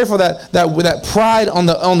got to be careful that pride on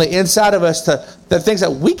the inside of us that thinks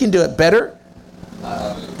that we can do it better.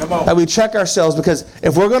 That we check ourselves, because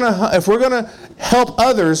if we're gonna help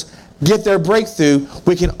others get their breakthrough,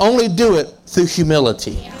 we can only do it through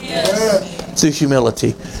humility. Yes. Through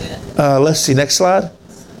humility. Let's see, next slide,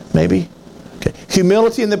 maybe. Okay.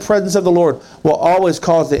 Humility in the presence of the Lord will always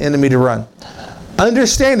cause the enemy to run.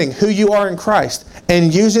 Understanding who you are in Christ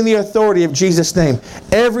and using the authority of Jesus' name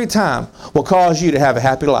every time will cause you to have a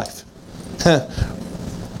happy life.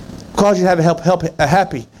 Cause you to have a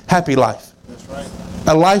happy life. That's right.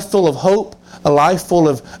 A life full of hope, a life full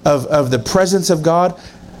of the presence of God.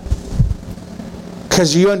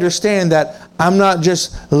 Because you understand that I'm not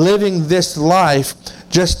just living this life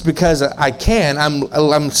just because I can.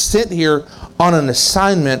 I'm sent here on an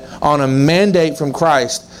assignment, on a mandate from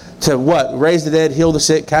Christ to what? Raise the dead, heal the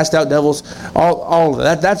sick, cast out devils, all of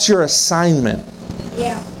that. That's your assignment.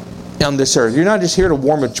 Yeah. On this earth. You're not just here to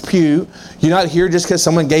warm a pew. You're not here just because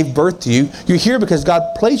someone gave birth to you. You're here because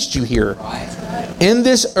God placed you here in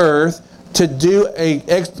this earth to do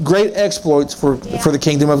great exploits for the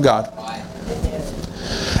kingdom of God.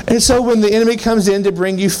 And so when the enemy comes in to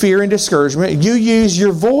bring you fear and discouragement, you use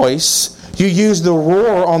your voice, you use the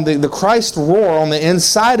roar on the Christ roar on the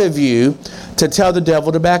inside of you to tell the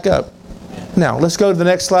devil to back up. Now, let's go to the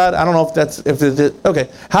next slide. I don't know okay.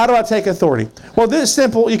 How do I take authority? Well, this is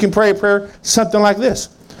simple. You can pray a prayer, something like this.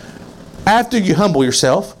 After you humble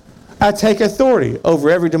yourself, I take authority over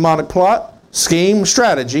every demonic plot, scheme,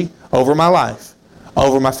 strategy over my life,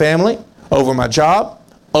 over my family, over my job,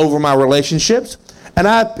 over my relationships, and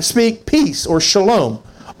I speak peace or shalom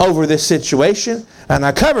over this situation, and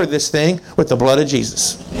I cover this thing with the blood of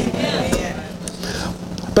Jesus.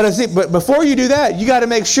 But before you do that, you got to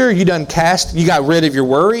make sure you got rid of your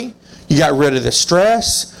worry, you got rid of the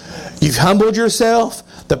stress, you've humbled yourself,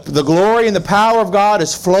 the glory and the power of God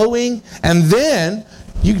is flowing, and then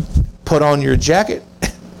you put on your jacket,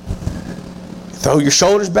 throw your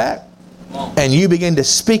shoulders back, and you begin to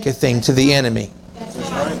speak a thing to the enemy.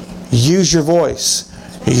 Use your voice.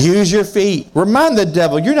 Use your feet. Remind the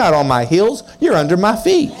devil, you're not on my heels, you're under my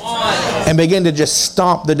feet. And begin to just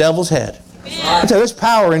stomp the devil's head. So there's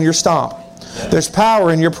power in your stomp. There's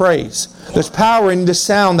power in your praise. There's power in the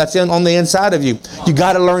sound that's on the inside of you. You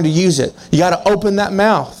got to learn to use it. You got to open that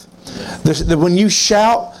mouth. When you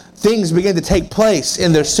shout, things begin to take place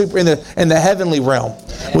in the heavenly realm.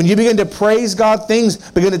 When you begin to praise God, things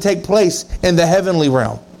begin to take place in the heavenly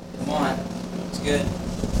realm. Come on. It's good.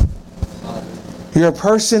 You're a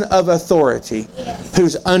person of authority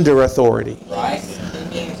who's under authority. Right?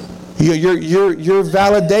 Your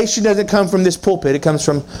validation doesn't come from this pulpit. It comes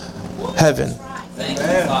from heaven. Thank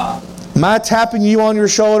you, Father. My tapping you on your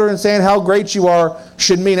shoulder and saying how great you are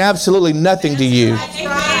should mean absolutely nothing to you.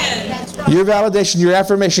 Your validation, your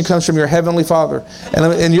affirmation comes from your Heavenly Father.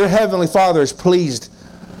 And your Heavenly Father is pleased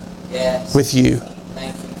with you.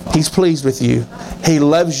 Thank you, Father. He's pleased with you. He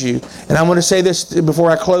loves you. And I want to say this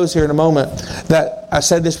before I close here in a moment. That I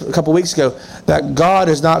said this a couple weeks ago. That God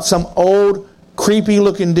is not some old, creepy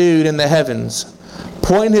looking dude in the heavens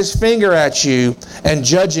pointing his finger at you and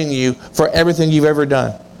judging you for everything you've ever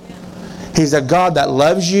done. He's a God that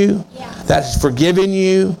loves you, that's forgiven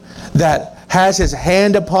you, that has His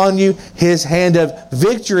hand upon you. His hand of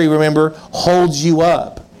victory, remember, holds you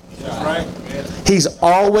up. He's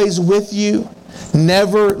always with you,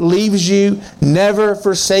 never leaves you, never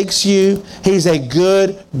forsakes you. He's a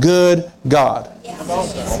good, good God.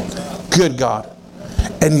 Good God.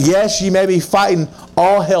 And yes, you may be fighting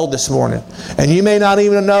all hell this morning. And you may not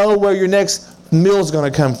even know where your next meal is going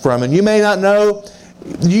to come from. And you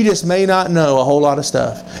just may not know a whole lot of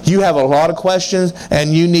stuff. You have a lot of questions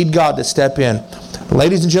and you need God to step in.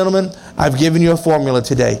 Ladies and gentlemen, I've given you a formula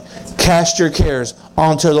today. Cast your cares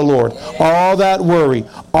onto the Lord. All that worry,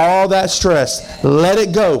 all that stress, let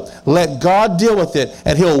it go. Let God deal with it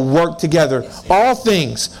and He'll work together all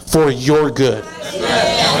things for your good.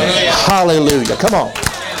 Hallelujah. Come on.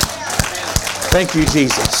 Thank you,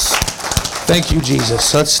 Jesus. Thank you,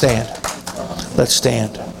 Jesus. Let's stand. Let's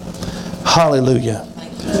stand. Hallelujah.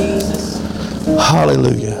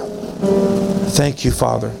 Hallelujah. Thank you,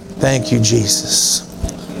 Father. Thank you, Jesus.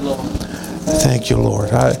 Thank you, Lord.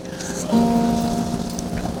 Thank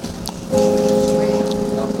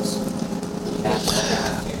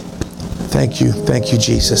you,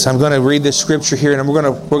 Jesus. I'm going to read this scripture here, and we're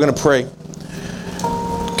going to pray.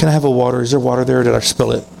 Can I have a water? Is there water there, or did I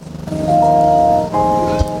spill it?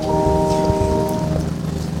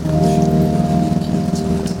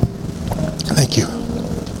 Thank you.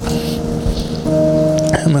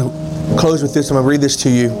 I'm going to close with this. I'm going to read this to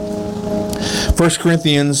you. 1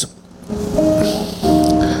 Corinthians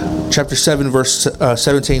chapter 7, verse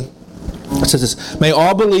 17. It says this: May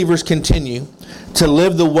all believers continue to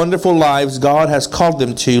live the wonderful lives God has called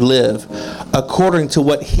them to live, according to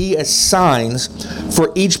what He assigns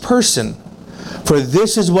for each person. For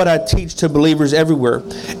this is what I teach to believers everywhere.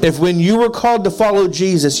 If when you were called to follow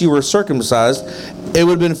Jesus, you were circumcised, it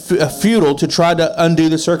would have been futile to try to undo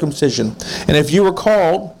the circumcision. And if you were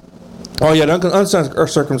called,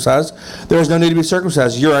 uncircumcised, there is no need to be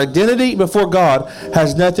circumcised. Your identity before God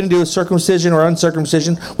has nothing to do with circumcision or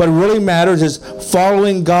uncircumcision. What really matters is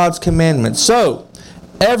following God's commandments. So,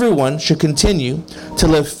 everyone should continue to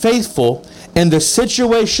live faithful in the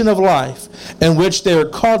situation of life in which they are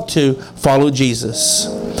called to follow Jesus.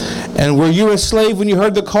 And were you a slave when you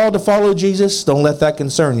heard the call to follow Jesus? Don't let that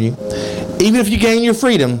concern you. Even if you gain your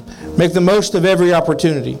freedom, make the most of every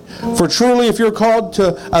opportunity. For truly, if you're called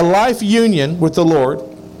to a life union with the Lord,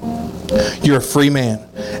 you're a free man.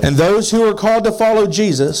 And those who are called to follow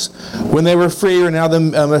Jesus when they were free are now the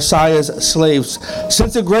Messiah's slaves.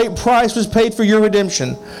 Since a great price was paid for your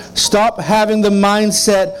redemption, stop having the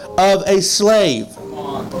mindset of a slave.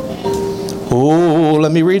 Oh,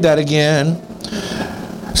 let me read that again.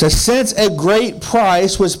 It says, since a great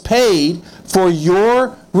price was paid for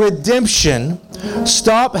your redemption,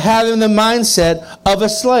 stop having the mindset of a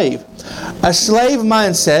slave. A slave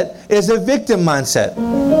mindset is a victim mindset.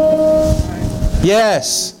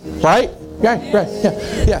 Yes. Right? Right.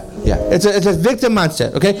 Yeah. It's a victim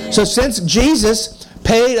mindset. Okay? So since Jesus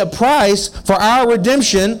paid a price for our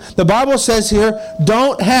redemption, the Bible says here,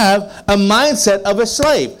 don't have a mindset of a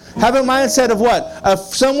slave. Have a mindset of what? Of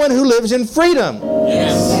someone who lives in freedom.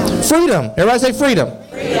 Yes. Freedom. Everybody say freedom.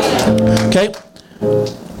 Okay.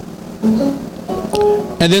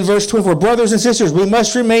 And then verse 24, brothers and sisters, we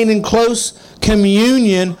must remain in close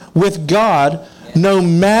communion with God no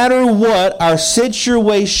matter what our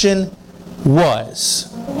situation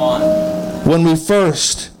was. When we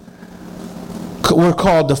first were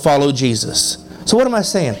called to follow Jesus. So what am I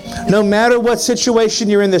saying? No matter what situation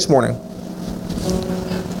you're in this morning,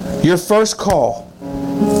 your first call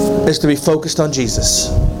is to be focused on Jesus.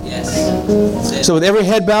 Yes. So with every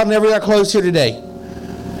head bowed and every eye closed here today,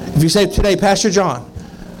 if you say today, Pastor John,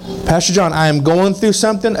 I am going through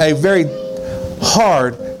something, a very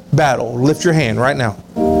hard battle. Lift your hand right now.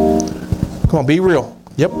 Come on, be real.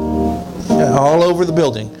 Yep. All over the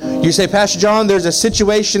building. You say, Pastor John, there's a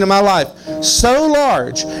situation in my life so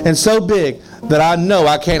large and so big that I know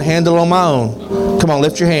I can't handle on my own. Come on,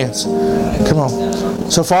 lift your hands. Come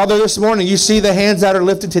on. So, Father, this morning, you see the hands that are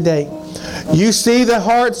lifted today. You see the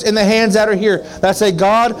hearts and the hands that are here that say,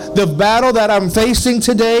 God, the battle that I'm facing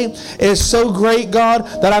today is so great, God,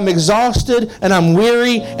 that I'm exhausted and I'm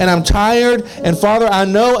weary and I'm tired. And Father, I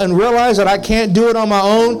know and realize that I can't do it on my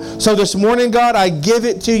own. So this morning, God, I give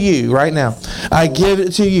it to you right now. I give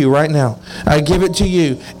it to you right now. I give it to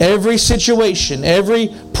you. Every situation,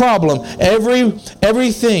 every problem,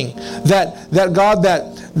 everything that God,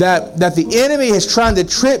 that the enemy is trying to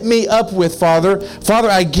trip me up with, Father,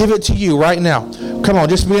 I give it to you right now. Come on,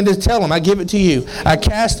 just begin to tell him, I give it to you. I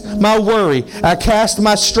cast my worry. I cast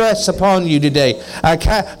my stress upon you today.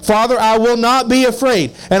 Father, I will not be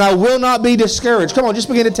afraid and I will not be discouraged. Come on, just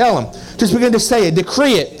begin to tell him. Just begin to say it.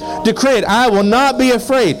 Decree it. Decree it. I will not be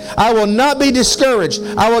afraid. I will not be discouraged.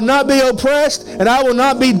 I will not be oppressed and I will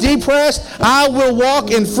not be depressed. I will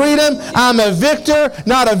walk in freedom. I'm a victor,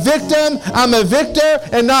 not a victim. I'm a victor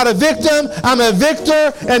and not a victim. I'm a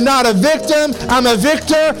victor and not a victim. I'm a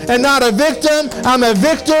victor and not a victim. I'm a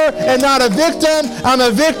victor and not a victim. I'm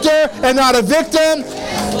a victor and not a victim.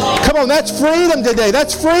 Come on, that's freedom today.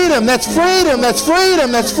 That's freedom. That's freedom. That's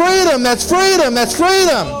freedom. That's freedom. That's freedom. That's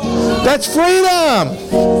freedom. That's freedom.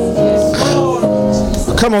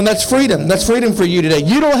 Come on, that's freedom. That's freedom for you today.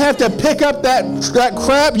 You don't have to pick up that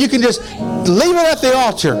crap. You can just leave it at the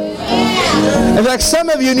altar. In fact, some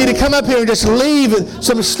of you need to come up here and just leave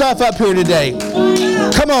some stuff up here today.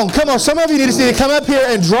 Come on. Some of you just need to come up here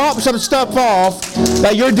and drop some stuff off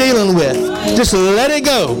that you're dealing with. Just let it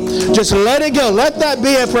go. Just let it go. Let that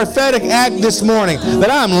be a prophetic act this morning. That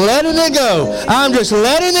I'm letting it go. I'm just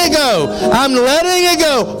letting it go. I'm letting it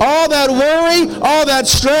go. All that worry, all that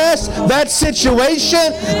stress, that situation,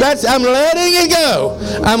 I'm letting it go.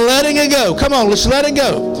 I'm letting it go. Come on, let's let it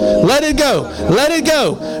go. Let it go. Let it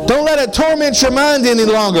go. Don't let it torment your mind any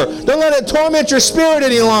longer. Don't let it torment your spirit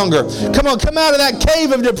any longer. Come on, come out of that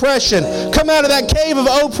cave of depression. Come out of that cave of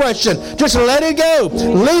oppression. Just let it go.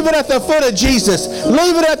 Leave it at the foot of Jesus.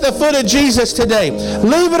 Leave it at the foot of Jesus today.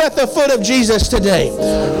 Leave it at the foot of Jesus today.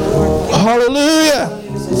 Hallelujah.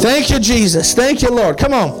 Thank you, Jesus. Thank you, Lord.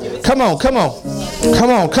 Come on. Come on. Come on.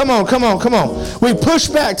 Come on, come on, come on, come on. We push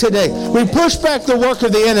back today. We push back the work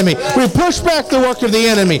of the enemy. We push back the work of the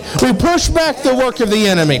enemy. We push back the work of the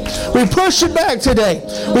enemy. We push it back today.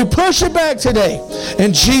 We push it back today.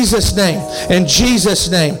 In Jesus' name. In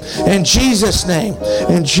Jesus' name. In Jesus' name.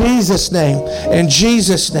 In Jesus' name. In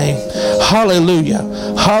Jesus' name. Hallelujah.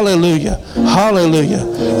 Hallelujah. Hallelujah.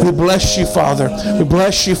 We bless you, Father. We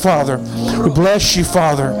bless you, Father. We bless you,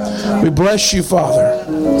 Father. We bless you, Father.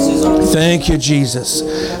 Thank you, Jesus.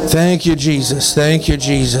 Thank you, Jesus. Thank you,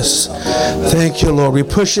 Jesus. Thank you, Lord. We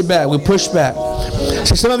push it back. We push back.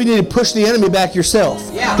 See, some of you need to push the enemy back yourself.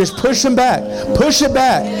 Just push him back. Push it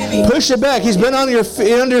back. Push it back. He's been on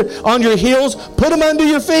your heels. Put him under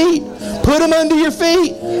your feet. Put him under your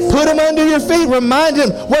feet. Put him under your feet. Remind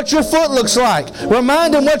him what your foot looks like.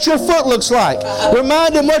 Remind him what your foot looks like.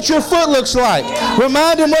 Remind him what your foot looks like.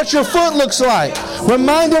 Remind him what your foot looks like.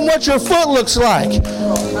 Remind him what your foot looks like.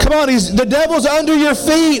 Come on, the devil's under your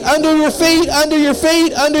feet, under your feet, under your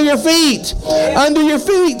feet, under your feet, under your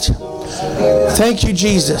feet. Thank you,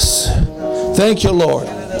 Jesus. Thank you, Lord.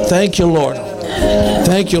 Thank you, Lord.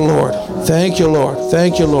 Thank you, Lord. Thank you, Lord.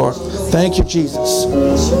 Thank you, Lord. Thank you, Jesus.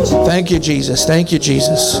 Thank you, Jesus. Thank you,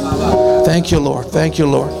 Jesus. Thank you, Lord. Thank you,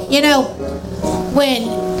 Lord. You know,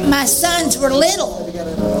 when my sons were little,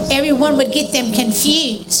 everyone would get them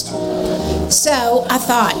confused. So I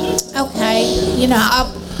thought, okay, you know,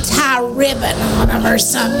 I'll tie a ribbon on them or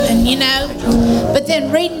something, you know. But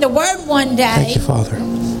then reading the Word one day, Thank you, Father.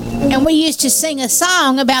 and we used to sing a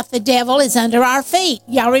song about the devil is under our feet.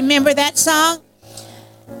 Y'all remember that song?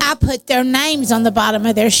 I put their names on the bottom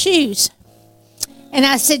of their shoes. And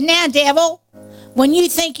I said, now, devil, when you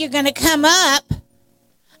think you're going to come up,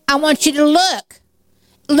 I want you to look.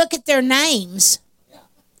 Look at their names.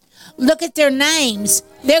 Look at their names.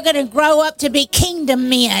 They're going to grow up to be kingdom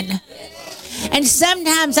men. And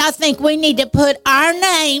sometimes I think we need to put our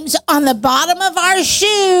names on the bottom of our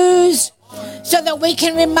shoes so that we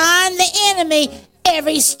can remind the enemy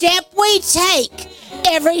every step we take,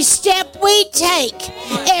 every step we take,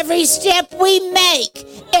 every step we make,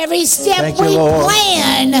 every step Thank you, we Lord.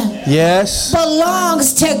 plan Yes.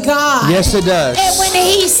 belongs to God. Yes, it does. And when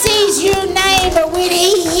he sees your name or when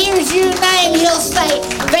he hears your name, he'll say,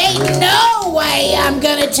 there ain't no way I'm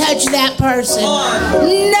going to touch that person.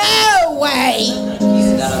 No way.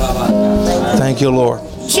 Thank you, Lord.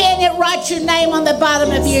 Janet, write your name on the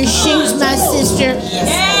bottom of your shoes, my sister.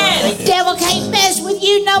 The devil can't mess with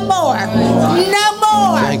you no more. No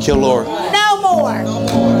more. Thank you, Lord. No more.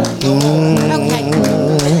 Okay.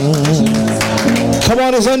 Come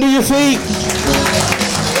on, he's under your feet.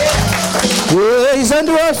 Yeah, he's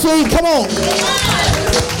under our feet. Come on.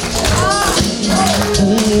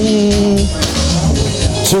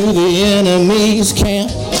 To the enemy's camp,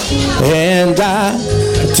 and I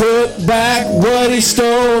took back what he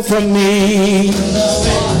stole from me.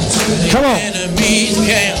 Come on. Enemy's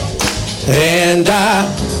camp, And I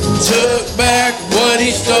took back what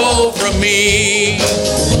he stole from me.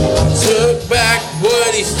 Took back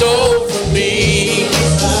what he stole from me.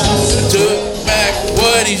 Took back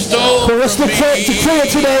what he stole So let's from declare me.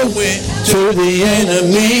 it today. Went To the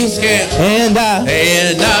enemy's camp, and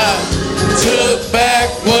I took back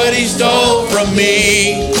what he stole from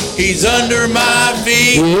me. He's under my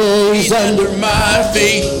feet. Yeah, He's under my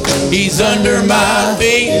feet. He's under my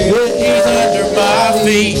feet. He's under my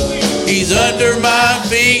feet. He's under my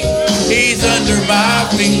feet. He's under my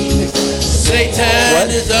feet. Satan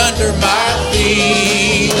is under my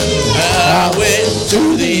feet. I went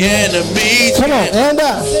to the enemy's Come on, camp,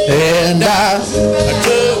 and I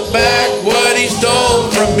took back what he stole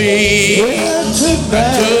from me. Took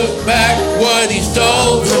back what he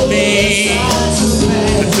stole from me.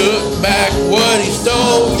 I took back what he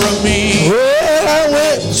stole from me. Well, I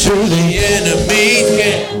went to The the enemy's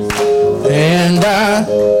camp, and I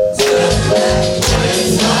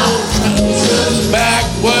took back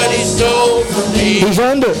what he stole from me. he's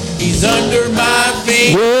under. He's under my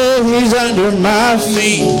feet. Yeah, he's under my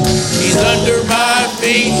feet. He's under my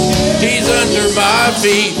feet. He's under my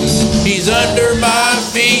feet. He's under my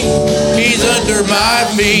feet. He's under my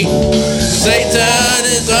feet. Satan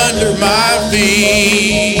is under my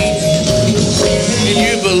feet. Can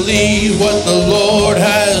you believe what the Lord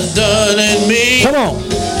has done in me? Come on.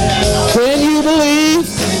 Can you believe?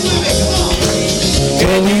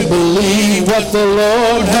 Can you believe what the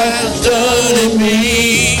Lord has Done in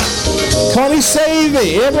me. Come on, he saved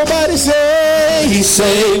me. Everybody say, he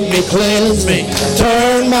saved me, cleansed me,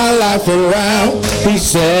 turned my life around. He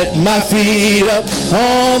set my feet up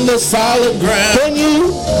on the solid ground. Can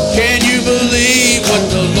you believe what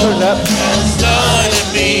the Lord has done in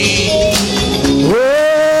me?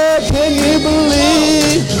 Oh, can you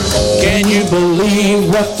believe? Can you believe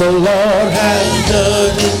what the Lord has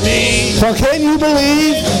Done in me. done? Can you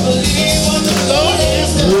believe?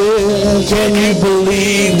 Yeah, can you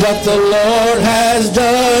believe what the Lord has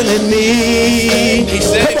done in me? He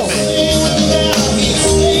saved me.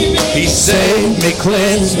 He saved me,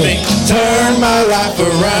 cleansed me, turned my life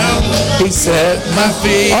around. He set my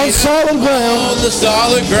feet on solid ground. On the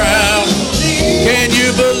solid ground. Can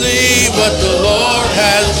you believe what the Lord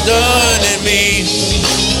has done in me?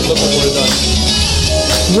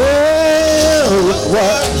 Well, look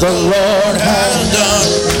what the Lord has Done.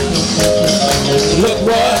 Look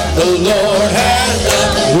what the Lord has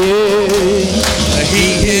done. Yeah. He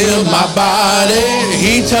healed my body.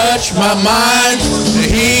 He touched my mind.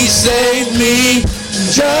 He saved me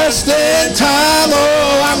Just in time,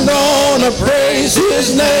 oh, I'm gonna praise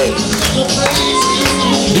his name.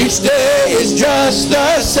 Each day is just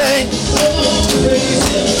the same.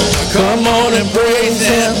 Come on and praise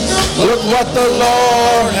him. Look what the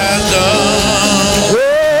Lord has has done.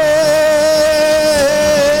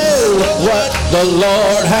 Well, look what the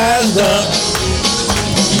Lord has done.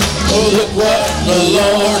 Oh, look what the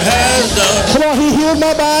Lord has done. Come on, He healed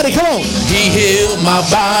my body. Come on. He healed my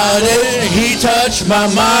body. He touched my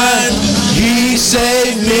mind. He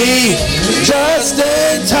saved me just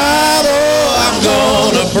in time. Oh, I'm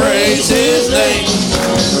gonna praise His name.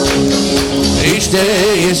 Each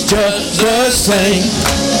day is just the same.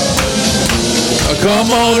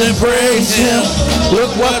 Come on and praise Him.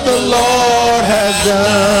 Look what the Lord has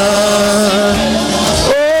done.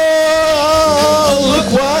 Oh,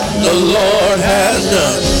 look what the Lord has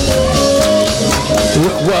done.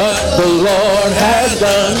 Look what the Lord has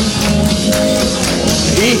done.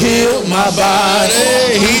 He healed my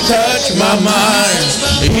body. He touched my mind.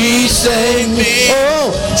 He saved me.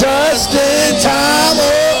 Oh, just in time.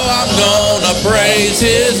 Oh, I'm gonna praise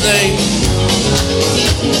His name.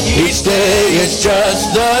 Each day is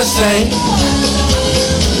just the same.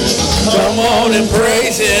 Come on and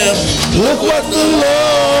praise Him. Look what the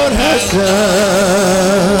Lord has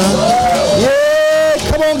done. Yeah,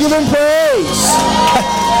 come on, give Him praise.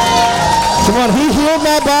 Come on, He healed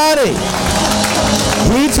my body.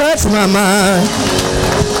 He touched my mind.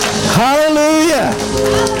 Hallelujah.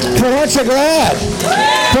 Come on, aren't you glad?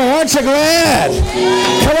 Come on, aren't you glad?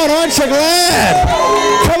 Come on, aren't you glad?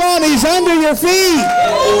 Come on, He's under your feet.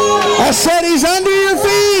 I said He's under your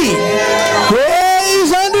feet. Yeah,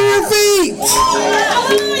 He's under your feet.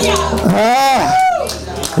 Ah.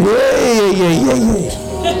 Yeah.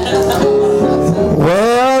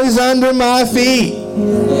 Well, He's under my feet.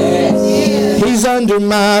 He's under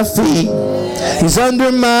my feet. He's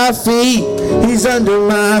under my feet. He's under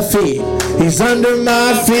my feet. He's under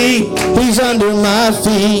my feet. He's under my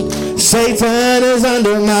feet. Satan is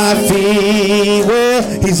under my feet. Well,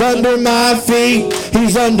 He's under my feet.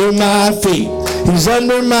 He's under my feet. He's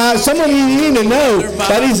under my... Some of you need to know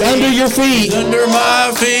that He's under your feet. He's under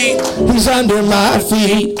my feet. He's under my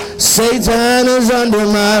feet. Satan is under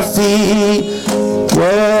my feet.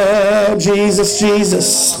 Well, Jesus.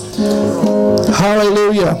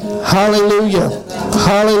 Hallelujah. Hallelujah.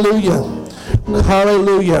 Hallelujah.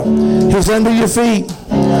 Hallelujah. He's under your feet.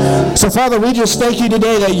 So, Father, we just thank You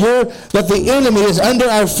today that the enemy is under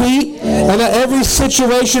our feet and that every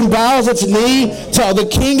situation bows its knee to the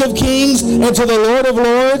King of Kings and to the Lord of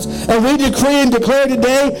Lords. And we decree and declare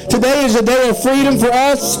today is a day of freedom for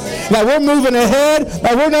us, that we're moving ahead,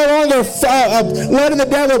 that we're no longer letting the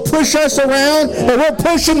devil push us around, but we're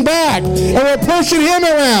pushing back and we're pushing him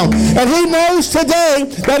around. And he knows today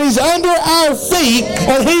that he's under our feet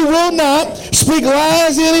and he will not speak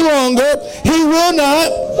lies any longer. He will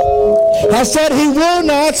not. I said he will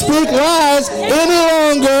not speak lies any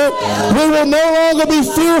longer. We will no longer be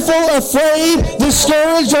fearful, afraid,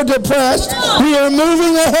 discouraged, or depressed. We are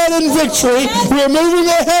moving ahead in victory. We are moving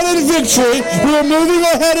ahead in victory. We are moving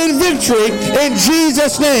ahead in victory in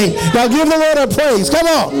Jesus' name. Now give the Lord a praise. Come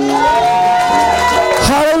on.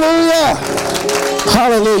 Hallelujah.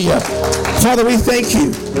 Hallelujah. Father, we thank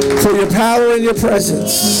You for Your power and Your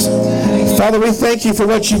presence. Father, we thank You for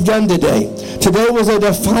what You've done today. Today was a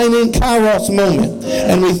defining Kairos moment.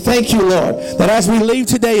 And we thank You, Lord, that as we leave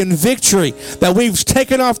today in victory, that we've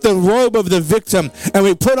taken off the robe of the victim and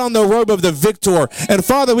we put on the robe of the victor. And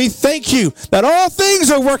Father, we thank You that all things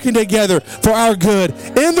are working together for our good.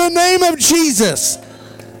 In the name of Jesus.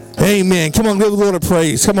 Amen. Come on, give the Lord a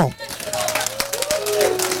praise. Come on.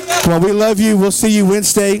 Come on, we love you. We'll see you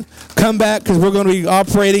Wednesday. Come back because we're going to be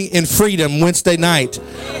operating in freedom Wednesday night.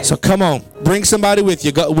 So come on, bring somebody with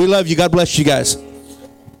you. We love you. God bless you guys.